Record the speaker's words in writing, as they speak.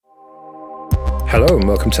Hello and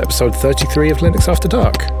welcome to episode 33 of Linux After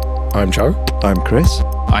Dark. I'm Joe. I'm Chris.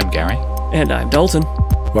 I'm Gary. And I'm Dalton.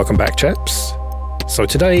 Welcome back, chaps. So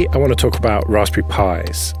today I want to talk about Raspberry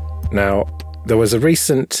Pis. Now, there was a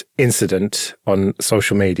recent incident on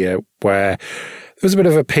social media where there was a bit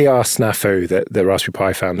of a PR snafu that the Raspberry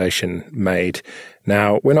Pi Foundation made.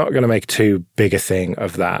 Now, we're not going to make too big a thing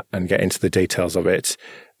of that and get into the details of it,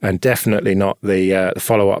 and definitely not the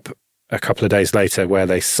follow-up a couple of days later where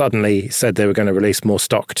they suddenly said they were going to release more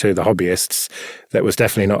stock to the hobbyists. That was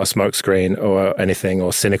definitely not a smokescreen or anything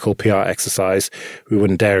or cynical PR exercise. We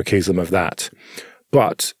wouldn't dare accuse them of that.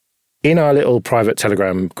 But in our little private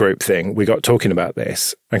Telegram group thing, we got talking about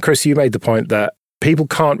this. And Chris, you made the point that people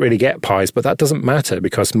can't really get Pis, but that doesn't matter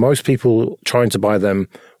because most people trying to buy them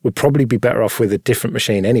would probably be better off with a different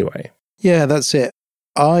machine anyway. Yeah, that's it.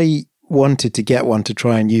 I wanted to get one to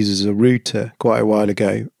try and use as a router quite a while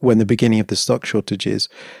ago when the beginning of the stock shortages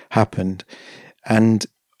happened. And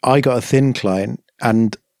I got a thin client,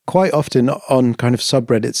 and quite often on kind of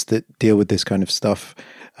subreddits that deal with this kind of stuff,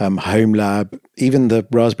 Home Lab, even the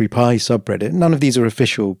Raspberry Pi subreddit, none of these are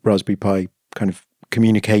official Raspberry Pi kind of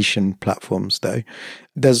communication platforms though.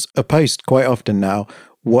 There's a post quite often now,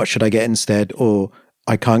 what should I get instead? Or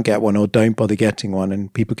I can't get one, or don't bother getting one.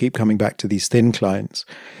 And people keep coming back to these thin clients.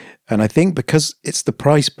 And I think because it's the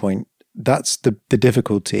price point, that's the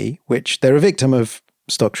difficulty, which they're a victim of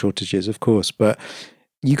stock shortages, of course, but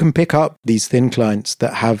you can pick up these thin clients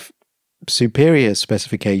that have superior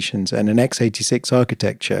specifications and an x86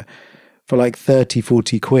 architecture for like 30,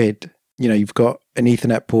 40 quid. You know, you've got an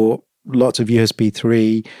Ethernet port, lots of USB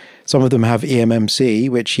 3. Some of them have eMMC,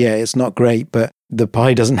 which, yeah, it's not great, but the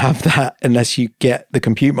Pi doesn't have that unless you get the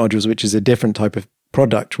compute modules, which is a different type of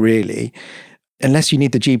product, really. Unless you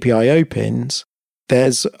need the GPIO pins,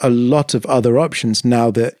 there's a lot of other options now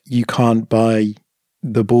that you can't buy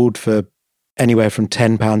the board for anywhere from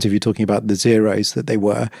 £10 if you're talking about the zeros that they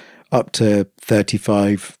were, up to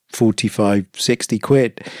 35, 45, 60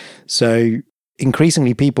 quid. So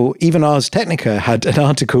increasingly people, even Ars Technica had an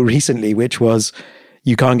article recently which was,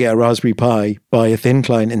 you can't get a Raspberry Pi, buy a thin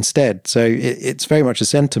client instead. So it's very much a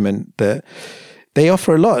sentiment that they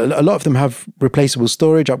offer a lot. A lot of them have replaceable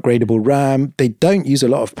storage, upgradable RAM. They don't use a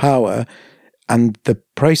lot of power, and the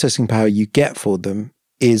processing power you get for them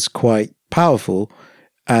is quite powerful,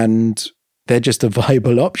 and they're just a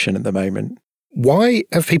viable option at the moment. Why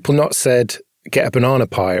have people not said get a Banana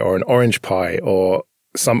Pi or an Orange Pi or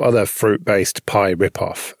some other fruit-based Pi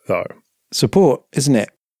ripoff, though? Support, isn't it?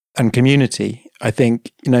 And community. I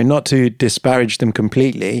think, not to disparage them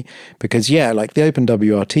completely, because, yeah, like the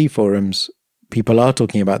OpenWRT forums, people are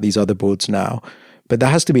talking about these other boards now, but there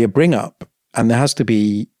has to be a bring up, and there has to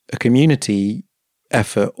be a community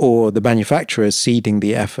effort or the manufacturer seeding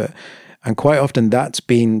the effort. And quite often that's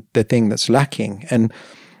been the thing that's lacking. And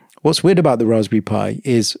what's weird about the Raspberry Pi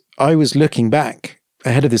is I was looking back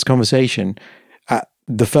ahead of this conversation at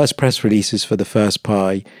the first press releases for the first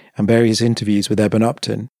Pi and various interviews with Eben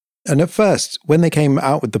Upton. And at first, when they came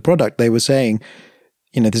out with the product, they were saying,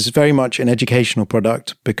 this is very much an educational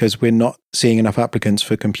product because we're not seeing enough applicants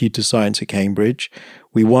for computer science at Cambridge.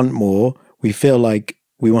 We want more. We feel like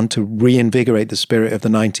we want to reinvigorate the spirit of the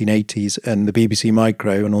 1980s and the BBC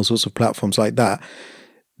Micro and all sorts of platforms like that.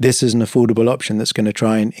 This is an affordable option that's going to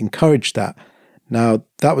try and encourage that. Now,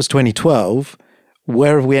 that was 2012.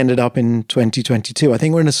 Where have we ended up in 2022? I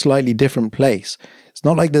think we're in a slightly different place. It's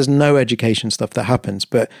not like there's no education stuff that happens,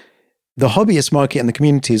 but the hobbyist market and the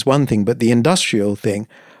community is one thing, but the industrial thing,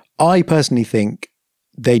 I personally think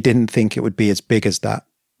they didn't think it would be as big as that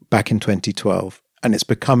back in 2012. And it's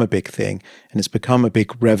become a big thing, and it's become a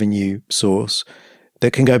big revenue source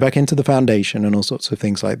that can go back into the foundation and all sorts of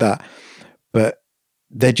things like that. But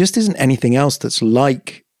there just isn't anything else that's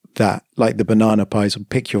like that, like the Banana Pis or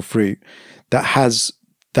Pick Your Fruit, that has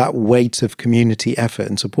that weight of community effort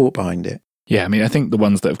and support behind it. Yeah, I mean, I think the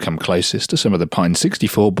ones that have come closest are some of the Pine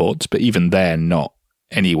 64 boards, but even they're not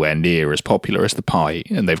anywhere near as popular as the Pi,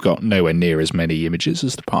 and they've got nowhere near as many images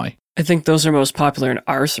as the Pi. I think those are most popular in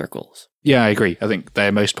our circles. Yeah, I agree. I think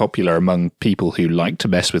they're most popular among people who like to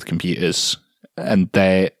mess with computers, and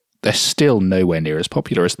they're still nowhere near as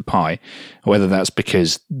popular as the Pi. Whether that's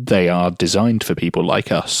because they are designed for people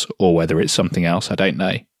like us, or whether it's something else, I don't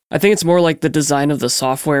know. I think it's more like the design of the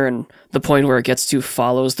software and the point where it gets to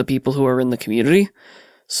follows the people who are in the community.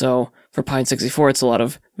 So for Pine 64, it's a lot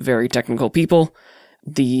of very technical people.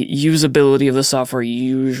 The usability of the software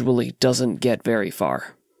usually doesn't get very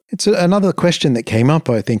far. It's another question that came up,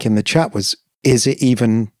 I think, in the chat was, is it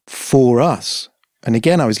even for us? And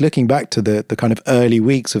again, I was looking back to the kind of early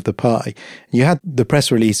weeks of the Pi. You had the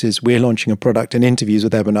press releases, we're launching a product, and interviews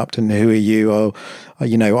with Eben Upton. Who are you? Oh,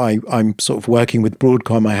 I'm sort of working with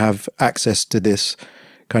Broadcom. I have access to this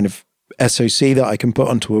kind of SoC that I can put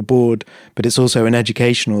onto a board, but it's also an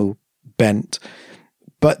educational bent.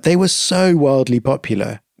 But they were so wildly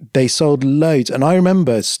popular. They sold loads. And I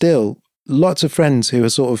remember still lots of friends who were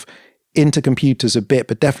sort of into computers a bit,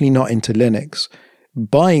 but definitely not into Linux,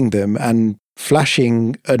 buying them and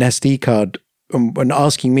flashing an SD card and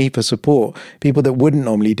asking me for support, people that wouldn't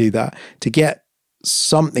normally do that, to get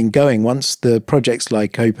something going once the projects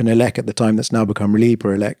like OpenELEC at the time, that's now become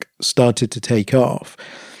LibreELEC, started to take off.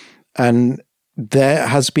 And there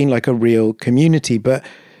has been like a real community, but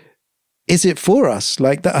is it for us?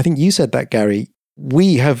 Like that, I think you said that, Gary.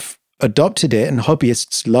 We have adopted it and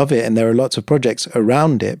hobbyists love it and there are lots of projects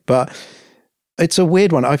around it, but it's a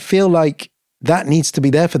weird one. I feel like that needs to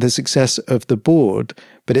be there for the success of the board,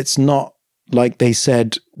 but it's not like they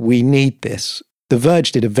said, we need this. The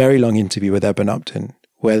Verge did a very long interview with Eben Upton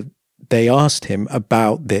where they asked him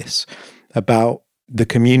about this, about the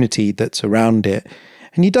community that's around it.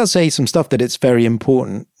 And he does say some stuff that it's very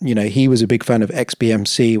important. You know, he was a big fan of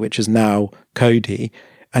XBMC, which is now Kodi.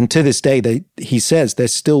 And to this day, he says they're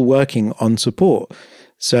still working on support.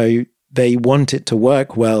 So they want it to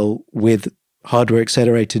work well with hardware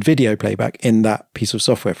accelerated video playback in that piece of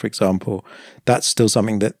software, for example. That's still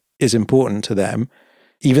something that is important to them,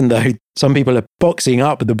 even though some people are boxing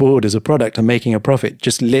up the board as a product and making a profit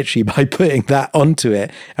just literally by putting that onto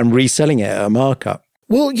it and reselling it at a markup.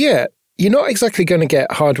 Well, yeah, you're not exactly going to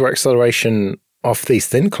get hardware acceleration off these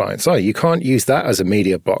thin clients, are you? You can't use that as a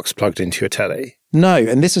media box plugged into your telly. No,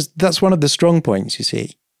 and that's one of the strong points, you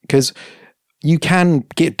see, because you can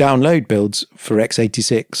get download builds for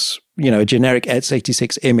x86, a generic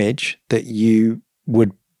x86 image that you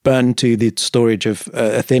would burn to the storage of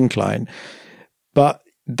a thin client. But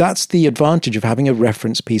that's the advantage of having a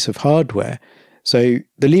reference piece of hardware. So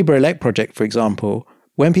the LibreELEC project, for example,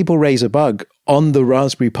 when people raise a bug on the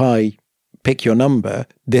Raspberry Pi, pick your number,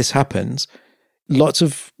 this happens. Lots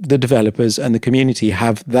of the developers and the community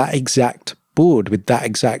have that exact board with that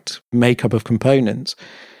exact makeup of components.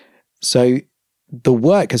 So the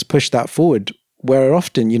work has pushed that forward, where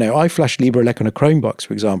often, I flash LibreELEC on a Chromebox,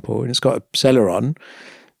 for example, and it's got a Celeron.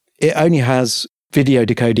 It only has video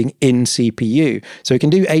decoding in CPU. So it can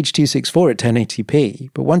do H.264 at 1080p.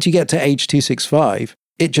 But once you get to H.265,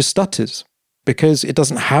 it just stutters because it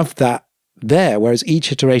doesn't have that there. Whereas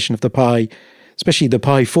each iteration of the Pi, especially the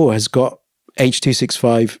Pi 4, has got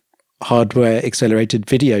H.265 hardware accelerated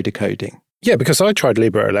video decoding. Yeah, because I tried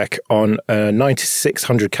LibreELEC on a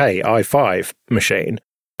 9600K i5 machine,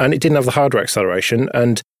 and it didn't have the hardware acceleration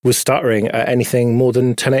and was stuttering at anything more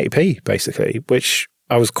than 1080p, basically, which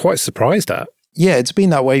I was quite surprised at. Yeah, it's been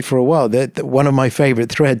that way for a while. One of my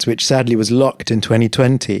favorite threads, which sadly was locked in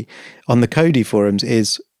 2020 on the Kodi forums,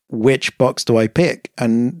 is which box do I pick?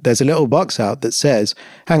 And there's a little box out that says,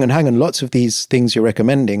 hang on, lots of these things you're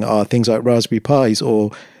recommending are things like Raspberry Pis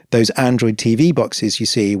or those Android TV boxes you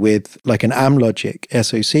see with like an Amlogic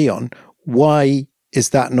SoC on. Why is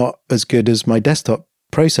that not as good as my desktop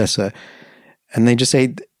processor? And they just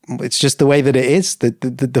say, it's just the way that it is.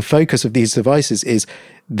 The focus of these devices is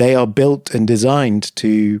they are built and designed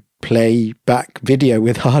to play back video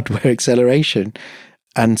with hardware acceleration.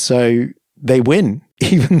 And so they win,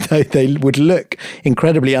 even though they would look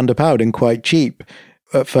incredibly underpowered and quite cheap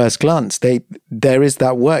at first glance. There is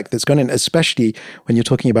that work that's gone in, especially when you're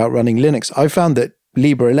talking about running Linux. I found that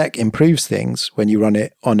LibreELEC improves things when you run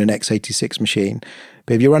it on an x86 machine.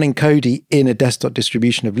 But if you're running Kodi in a desktop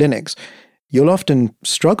distribution of Linux, you'll often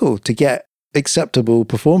struggle to get acceptable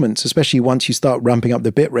performance, especially once you start ramping up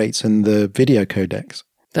the bit rates and the video codecs.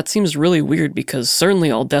 That seems really weird because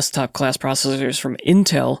certainly all desktop class processors from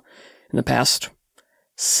Intel in the past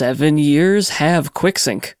 7 years have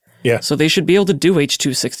QuickSync. Yeah. So they should be able to do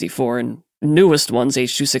H.264 and newest ones,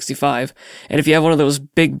 H.265. And if you have one of those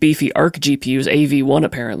big beefy Arc GPUs, AV1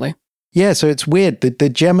 apparently. Yeah, so it's weird. The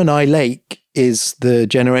Gemini Lake is the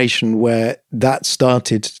generation where that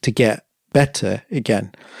started to get better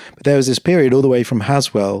again. But there was this period all the way from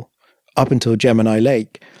Haswell up until Gemini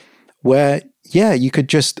Lake where, yeah, you could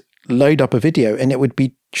just load up a video and it would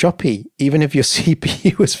be choppy, even if your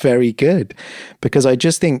CPU was very good. Because I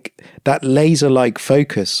just think that laser-like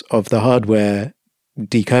focus of the hardware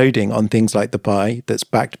decoding on things like the Pi that's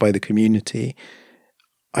backed by the community,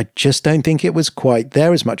 I just don't think it was quite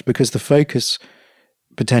there as much because the focus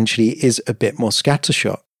potentially is a bit more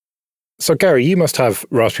scattershot. So, Gary, you must have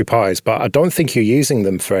Raspberry Pis, but I don't think you're using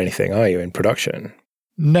them for anything, are you, in production?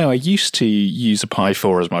 No, I used to use a Pi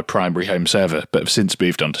 4 as my primary home server, but have since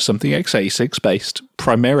moved on to something x86 based,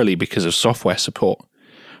 primarily because of software support.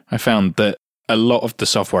 I found that a lot of the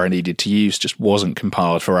software I needed to use just wasn't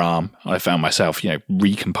compiled for ARM. I found myself,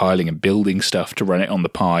 recompiling and building stuff to run it on the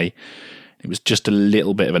Pi. It was just a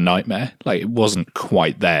little bit of a nightmare. It wasn't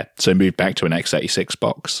quite there. So I moved back to an x86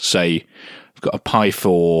 box. So I've got a Pi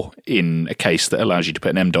 4 in a case that allows you to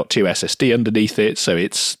put an M.2 SSD underneath it. So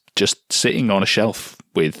it's just sitting on a shelf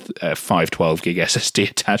with a 512 gig SSD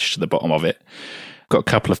attached to the bottom of it. Got a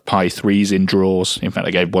couple of Pi 3s in drawers. In fact,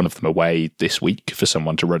 I gave one of them away this week for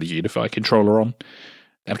someone to run a Unify controller on.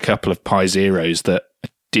 And a couple of Pi Zeros that I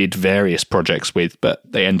did various projects with, but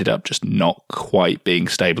they ended up just not quite being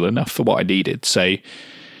stable enough for what I needed. So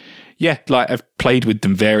yeah, I've played with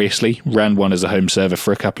them variously, ran one as a home server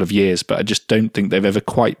for a couple of years, but I just don't think they've ever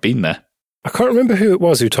quite been there. I can't remember who it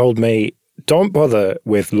was who told me, don't bother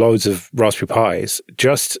with loads of Raspberry Pis,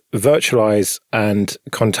 just virtualize and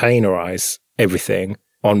containerize everything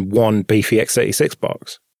on one beefy x86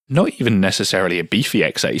 box. Not even necessarily a beefy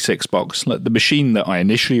x86 box. The machine that I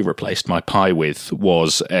initially replaced my Pi with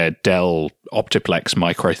was a Dell Optiplex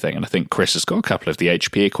micro thing, and I think Chris has got a couple of the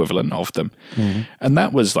HP equivalent of them. Mm-hmm. And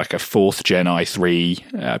that was like a 4th gen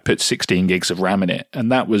i3, put 16 gigs of RAM in it,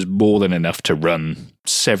 and that was more than enough to run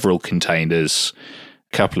several containers,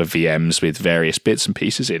 a couple of VMs with various bits and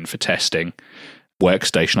pieces in for testing,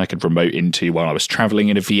 workstation I could remote into while I was traveling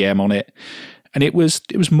in a VM on it. And it was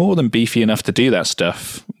more than beefy enough to do that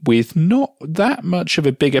stuff with not that much of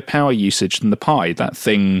a bigger power usage than the Pi. That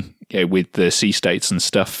thing, with the C states and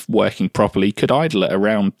stuff working properly, could idle at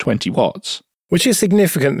around 20 watts. Which is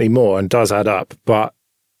significantly more and does add up. But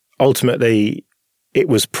ultimately, it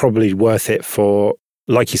was probably worth it for,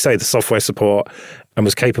 like you say, the software support, and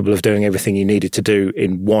was capable of doing everything you needed to do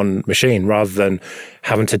in one machine rather than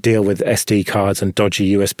having to deal with SD cards and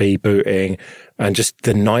dodgy USB booting and just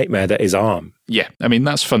the nightmare that is ARM. Yeah, I mean,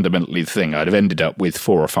 that's fundamentally the thing. I'd have ended up with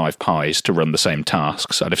 4 or 5 Pis to run the same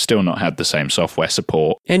tasks. I'd have still not had the same software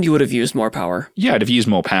support. And you would have used more power. Yeah, I'd have used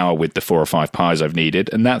more power with the 4 or 5 Pis I've needed,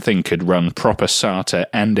 and that thing could run proper SATA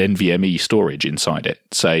and NVMe storage inside it.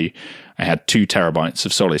 So I had 2 terabytes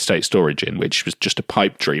of solid-state storage in, which was just a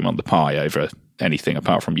pipe dream on the Pi over anything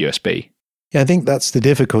apart from USB. Yeah, I think that's the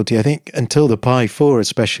difficulty. I think until the Pi 4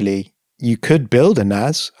 especially, you could build a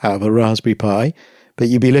NAS out of a Raspberry Pi, but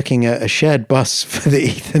you'd be looking at a shared bus for the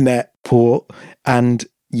Ethernet port and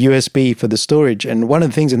USB for the storage. And one of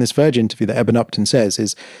the things in this Verge interview that Eben Upton says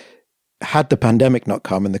is, had the pandemic not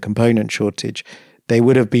come and the component shortage, they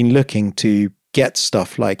would have been looking to get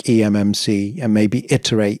stuff like eMMC and maybe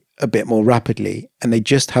iterate a bit more rapidly. And they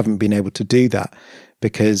just haven't been able to do that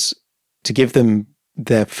because to give them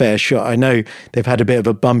their fair shot, I know they've had a bit of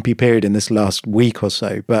a bumpy period in this last week or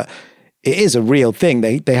so, but it is a real thing.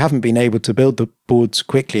 They haven't been able to build the boards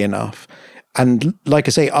quickly enough. And like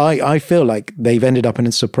I say, I feel like they've ended up in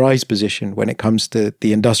a surprise position when it comes to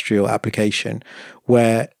the industrial application,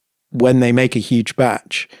 where when they make a huge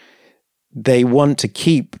batch, they want to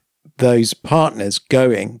keep those partners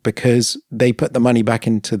going because they put the money back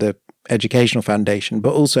into the educational foundation,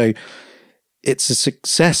 but also it's a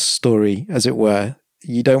success story, as it were.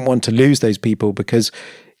 You don't want to lose those people because,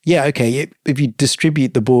 yeah, okay, if you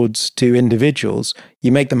distribute the boards to individuals,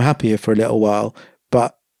 you make them happier for a little while,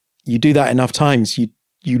 but you do that enough times, you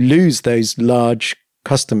lose those large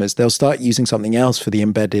customers. They'll start using something else for the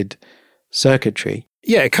embedded circuitry.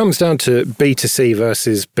 Yeah, it comes down to B2C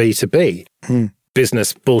versus B2B.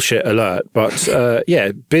 Business bullshit alert. But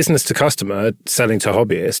business to customer, selling to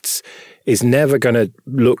hobbyists, is never going to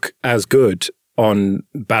look as good on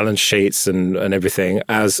balance sheets and everything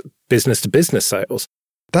as business to business sales.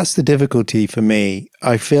 That's the difficulty for me.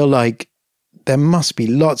 I feel like there must be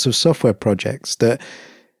lots of software projects that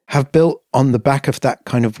have built on the back of that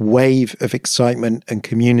kind of wave of excitement and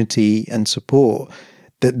community and support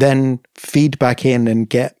that then feed back in and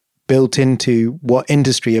get built into what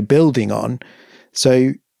industry are building on.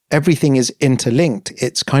 So everything is interlinked.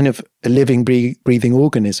 It's kind of a living, breathing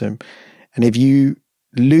organism. And if you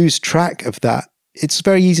lose track of that, it's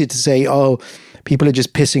very easy to say, oh, people are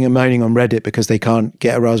just pissing and moaning on Reddit because they can't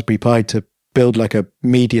get a Raspberry Pi to build like a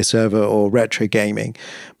media server or retro gaming.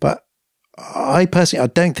 But I personally, I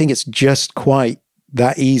don't think it's just quite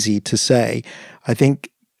that easy to say. I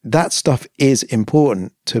think that stuff is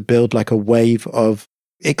important to build like a wave of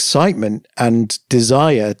excitement and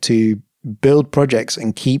desire to build projects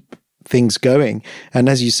and keep things going. And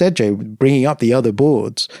as you said, Joe, bringing up the other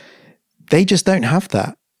boards, they just don't have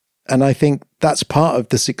that. And I think that's part of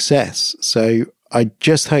the success. So I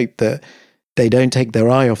just hope that they don't take their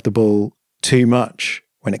eye off the ball too much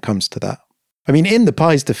when it comes to that. I mean, in the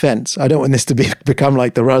Pi's defense, I don't want this to become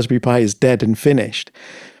like the Raspberry Pi is dead and finished.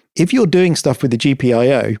 If you're doing stuff with the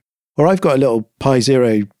GPIO, or I've got a little Pi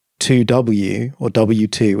Zero 2W or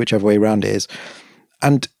W2, whichever way around it is,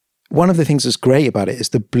 and one of the things that's great about it is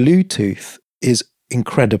the Bluetooth is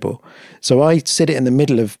incredible. So I sit it in the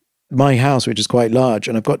middle of my house, which is quite large,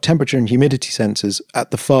 and I've got temperature and humidity sensors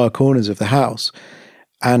at the far corners of the house,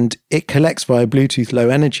 and it collects via Bluetooth Low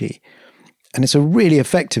Energy. And it's a really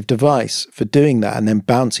effective device for doing that and then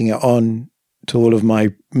bouncing it on to all of my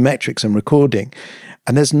metrics and recording.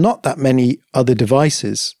 And there's not that many other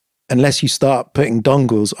devices, unless you start putting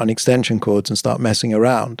dongles on extension cords and start messing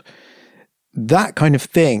around. That kind of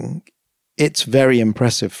thing, it's very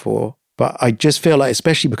impressive for. But I just feel like,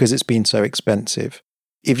 especially because it's been so expensive,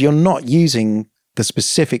 if you're not using the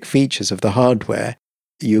specific features of the hardware,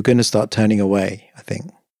 you're going to start turning away, I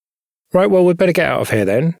think. Right, well, we'd better get out of here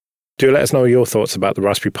then. Do let us know your thoughts about the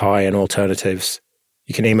Raspberry Pi and alternatives.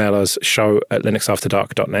 You can email us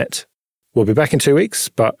show@linuxafterdark.net. We'll be back in 2 weeks,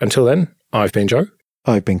 but until then, I've been Joe.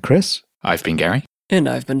 I've been Chris. I've been Gary. And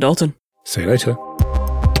I've been Dalton. See you later.